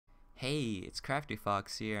Hey, it's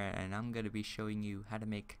CraftyFoxe here, and I'm going to be showing you how to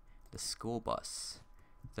make the school bus,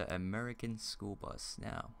 the American school bus.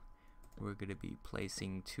 Now, we're going to be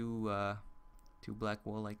placing two black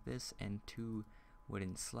wool like this and two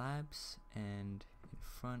wooden slabs, and in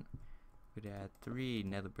front we're going to add 3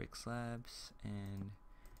 nether brick slabs and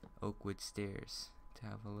oak wood stairs to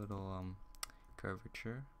have a little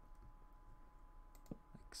curvature,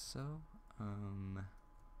 like so. In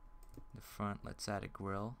the front, let's add a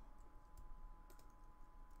grill.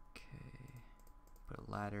 Put a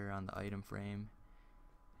ladder on the item frame,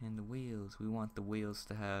 and the wheels, we want the wheels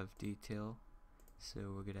to have detail,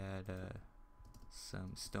 so we're gonna add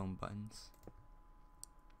some stone buttons.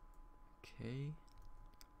 Okay,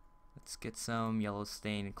 let's get some yellow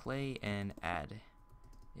stained clay and add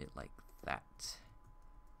it like that,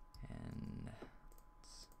 and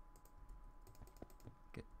let's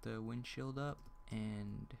get the windshield up,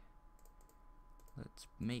 and let's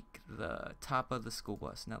make the top of the school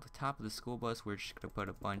bus. Now the top of the school bus, we're just gonna put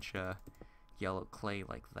a bunch of yellow clay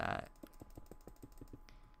like that.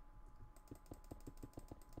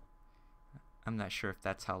 I'm not sure if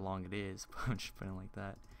that's how long it is, but I'm just putting it like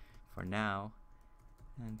that for now.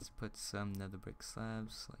 And let's put some nether brick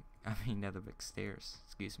slabs, nether brick stairs,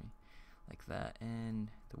 excuse me, like that. And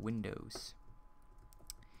the windows,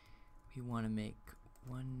 we want to make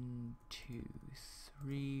 1, 2,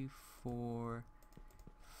 3, 4,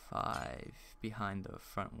 5 behind the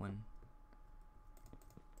front one.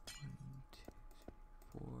 1, 2,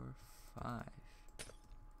 3, 4, 5.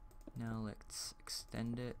 Now let's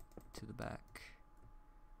extend it to the back.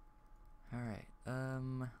 Alright,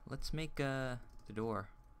 let's make the door.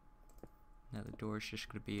 Now the door is just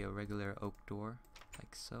gonna be a regular oak door,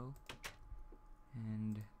 like so.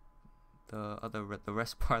 And the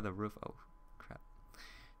rest part of the roof, oh crap.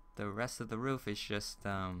 The rest of the roof is just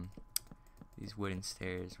these wooden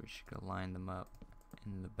stairs. We're just gonna line them up.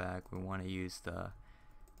 In the back, we want to use the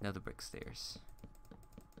nether brick stairs,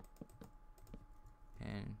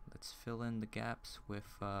 and let's fill in the gaps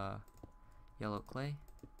with yellow clay.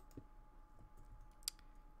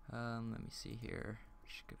 Let me see here.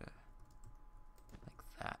 Just gonna like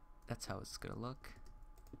that. That's how it's gonna look.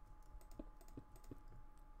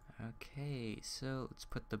 Okay, so let's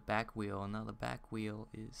put the back wheel. Now the back wheel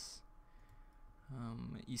is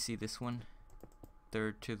you see this one,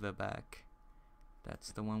 third to the back.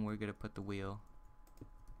 That's the one we're gonna put the wheel.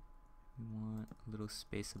 We want a little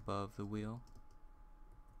space above the wheel.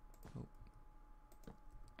 Oh.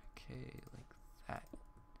 Okay, like that.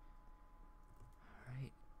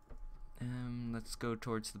 Alright. Let's go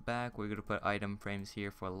towards the back. We're gonna put item frames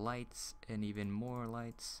here for lights and even more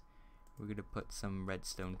lights. We're gonna put some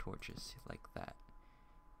redstone torches like that.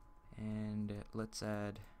 And let's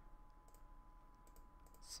add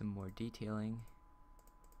some more detailing.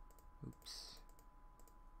 Oops.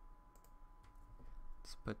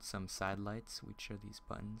 Let's put some side lights, which are these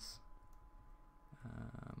buttons.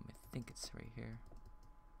 I think it's right here.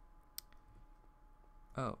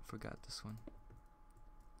 Oh, forgot this one.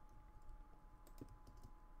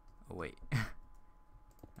 Oh wait,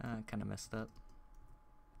 kind of messed up.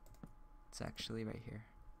 It's actually right here.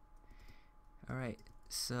 Alright,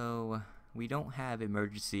 so we don't have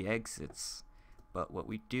emergency exits, but what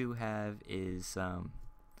we do have is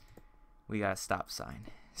we got a stop sign.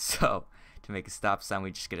 So to make a stop sign,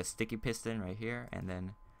 we just get a sticky piston right here, and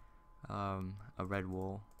then a red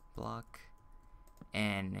wool block,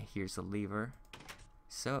 and here's a lever.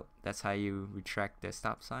 So that's how you retract the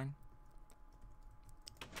stop sign.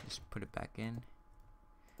 Just put it back in.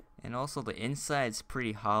 And also the inside's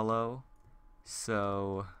pretty hollow,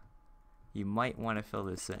 so you might want to fill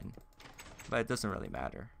this in, but it doesn't really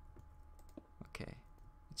matter. Okay,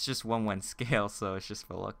 it's just 1/1 scale, so it's just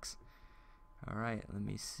for looks. Alright, let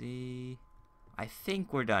me see. I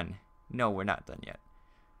think we're done. No, we're not done yet.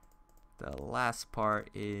 The last part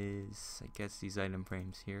is, I guess, these item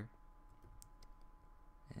frames here.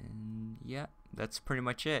 And yeah, that's pretty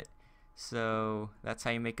much it. So that's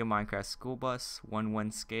how you make a Minecraft school bus,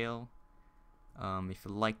 1/1 scale. If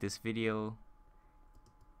you like this video,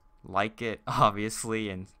 like it obviously,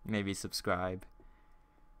 and maybe subscribe.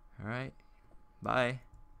 Alright, bye.